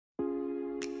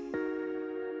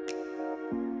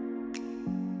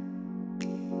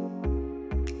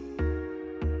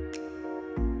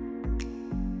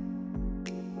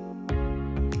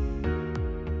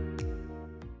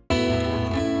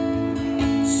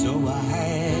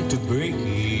to break it.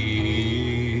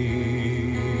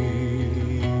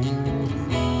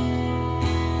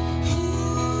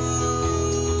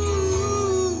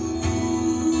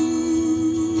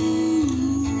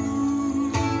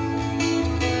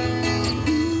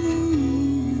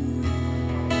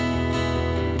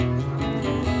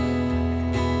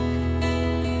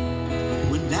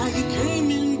 When now you came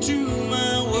into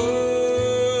my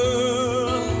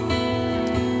world,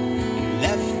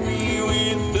 left me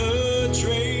with the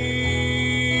trace,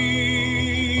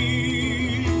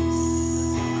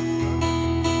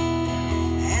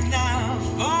 and I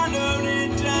followed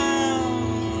it down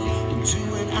into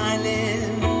an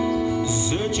island,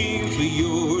 searching for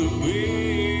your embrace.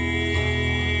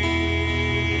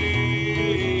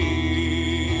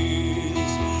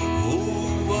 Oh,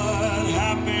 what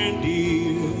happened,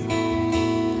 dear?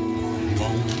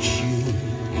 Won't you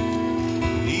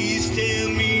please tell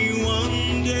me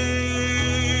one day?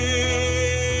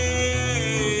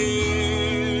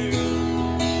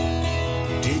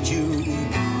 Did you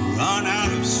run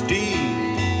out of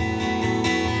steam,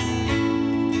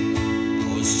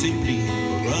 or simply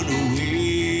run away?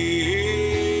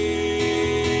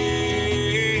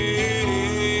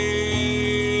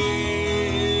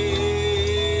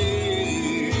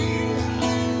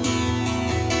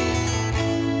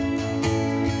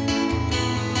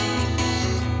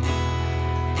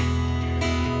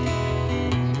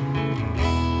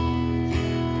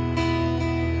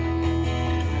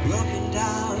 Broken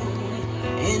down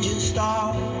engine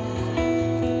start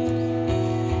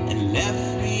and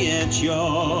left me at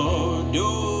your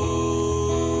door.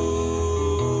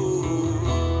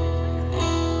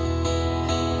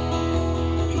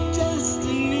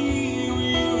 Destiny,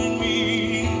 you and me,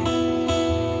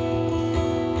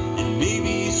 and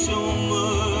maybe so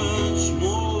much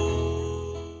more.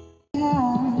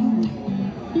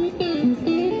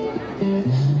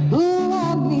 Ooh,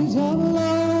 I need your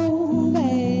love,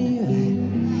 baby.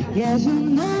 Yes, you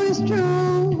know it's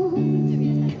true.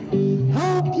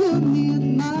 Hope you need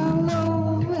my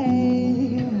love,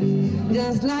 baby.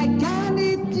 Just like I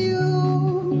need you.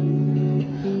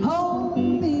 Hold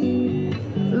me,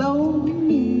 love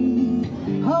me,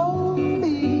 hold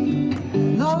me,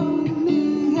 love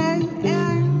me. Ain't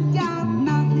got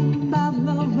nothing but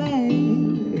love,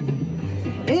 baby.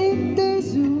 It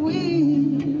is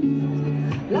sweet.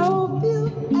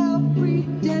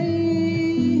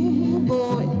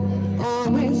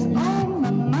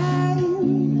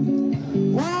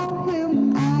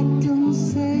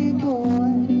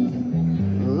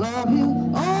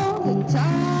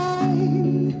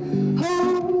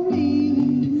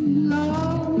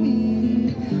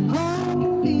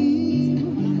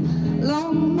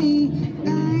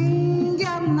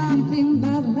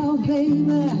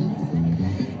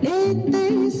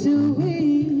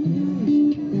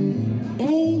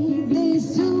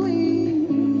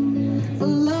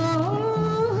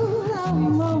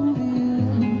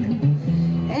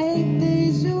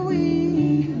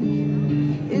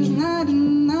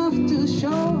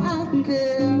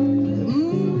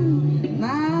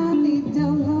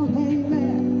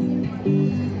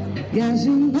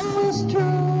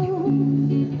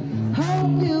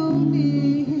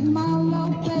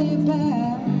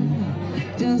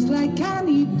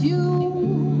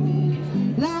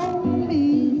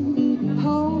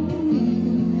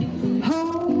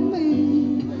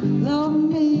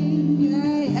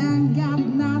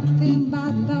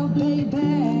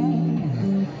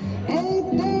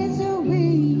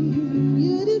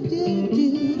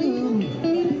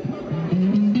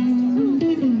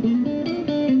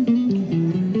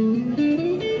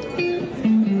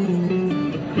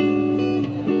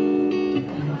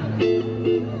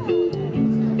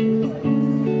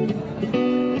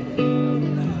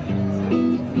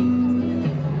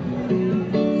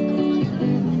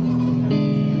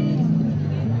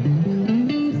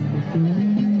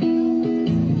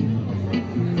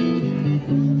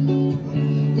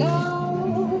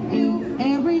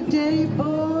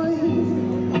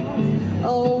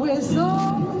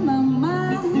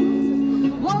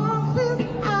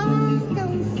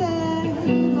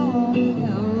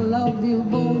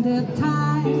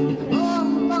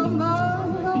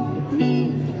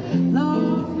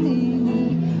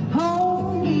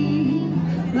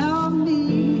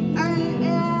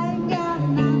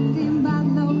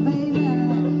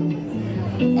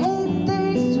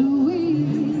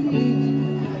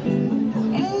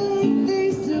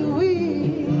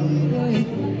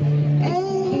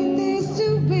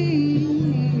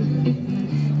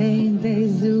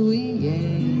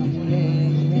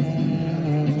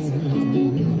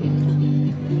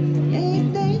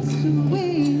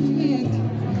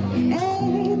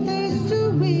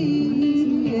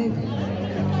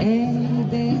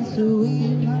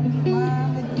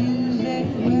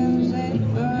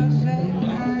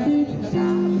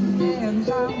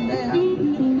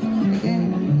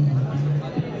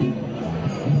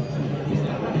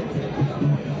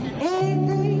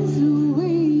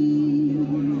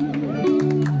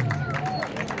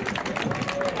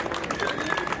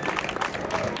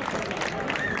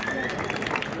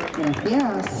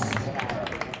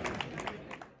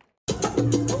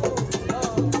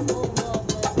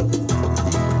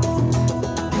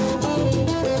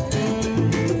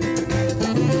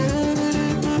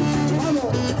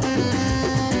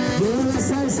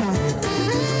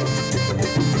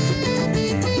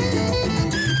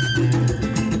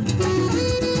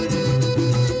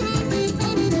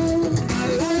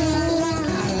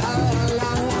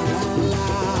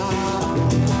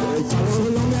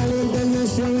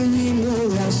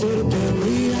 hacerte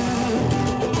mía.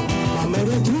 No me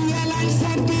destruye la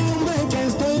incertidumbre que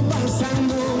estoy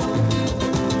pasando.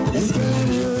 Es que la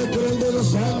nieve cruel de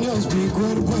los años mi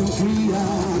cuerpo enfría.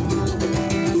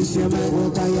 Y se me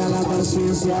agota ya la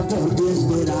paciencia por ti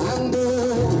esperando.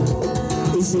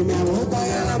 Y se me agota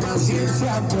ya la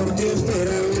paciencia por ti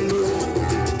esperando.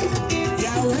 Y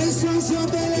a veces yo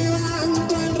te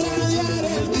levanto a radiar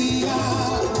el día.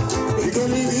 Y que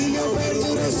mi día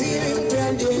perdure siempre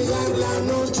al llegar la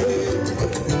noche.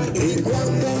 Y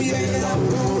cuando llegue la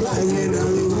aurora llena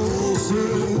de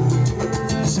luces,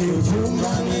 se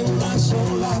fundan en una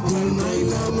sola tu alma y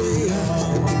la mía.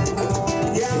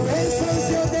 Y a veces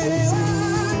yo te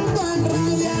levanto a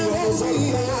radiar el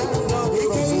día. Y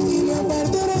que mi día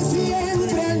perdure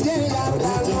siempre al llegar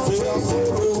la noche.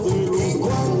 Y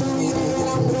cuando llegue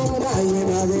la aurora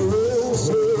llena de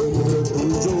luces,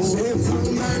 se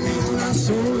fundan en una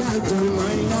sola tu alma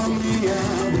y la mía.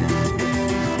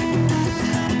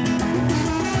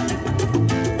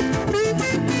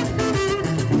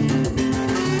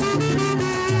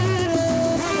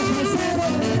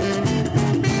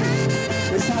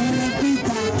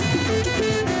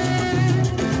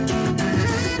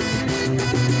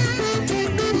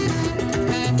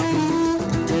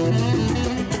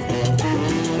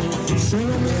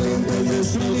 Solo me alienta el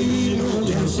deseo divino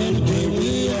de hacerte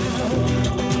mía.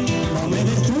 No me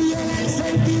destruye la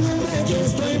incertidumbre que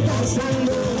estoy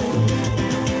pasando.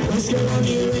 Es que la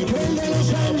nieve cruel de los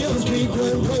años mi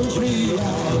cuerpo enfría.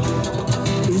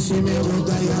 Y se me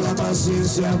agota ya la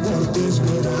paciencia por ti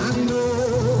esperando.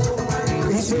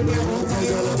 Y se me agota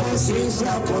ya la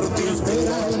paciencia por ti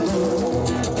esperando.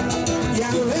 Y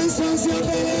a veces yo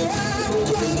te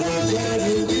levanto a radiar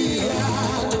el día.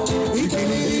 Y que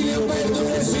mi día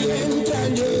perdure siempre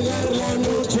al llegar la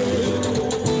noche.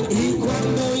 Y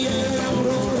cuando llegue la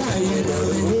aurora llena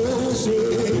de luces,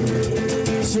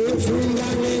 se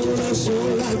fundan en una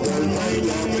sola tu alma y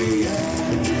la mía.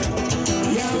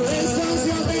 Y a veces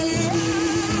yo te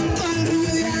levanto al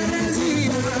radiar el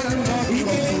día. Y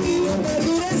que mi día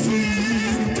perdure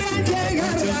siempre al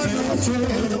llegar la noche.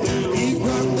 Y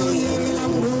cuando llegue la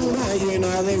aurora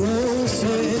llena de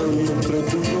luces,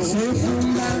 se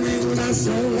fundan en una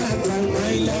sola tu alma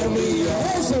y la mía.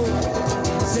 Eso,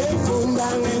 se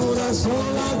fundan en una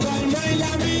sola tu alma y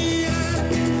la mía.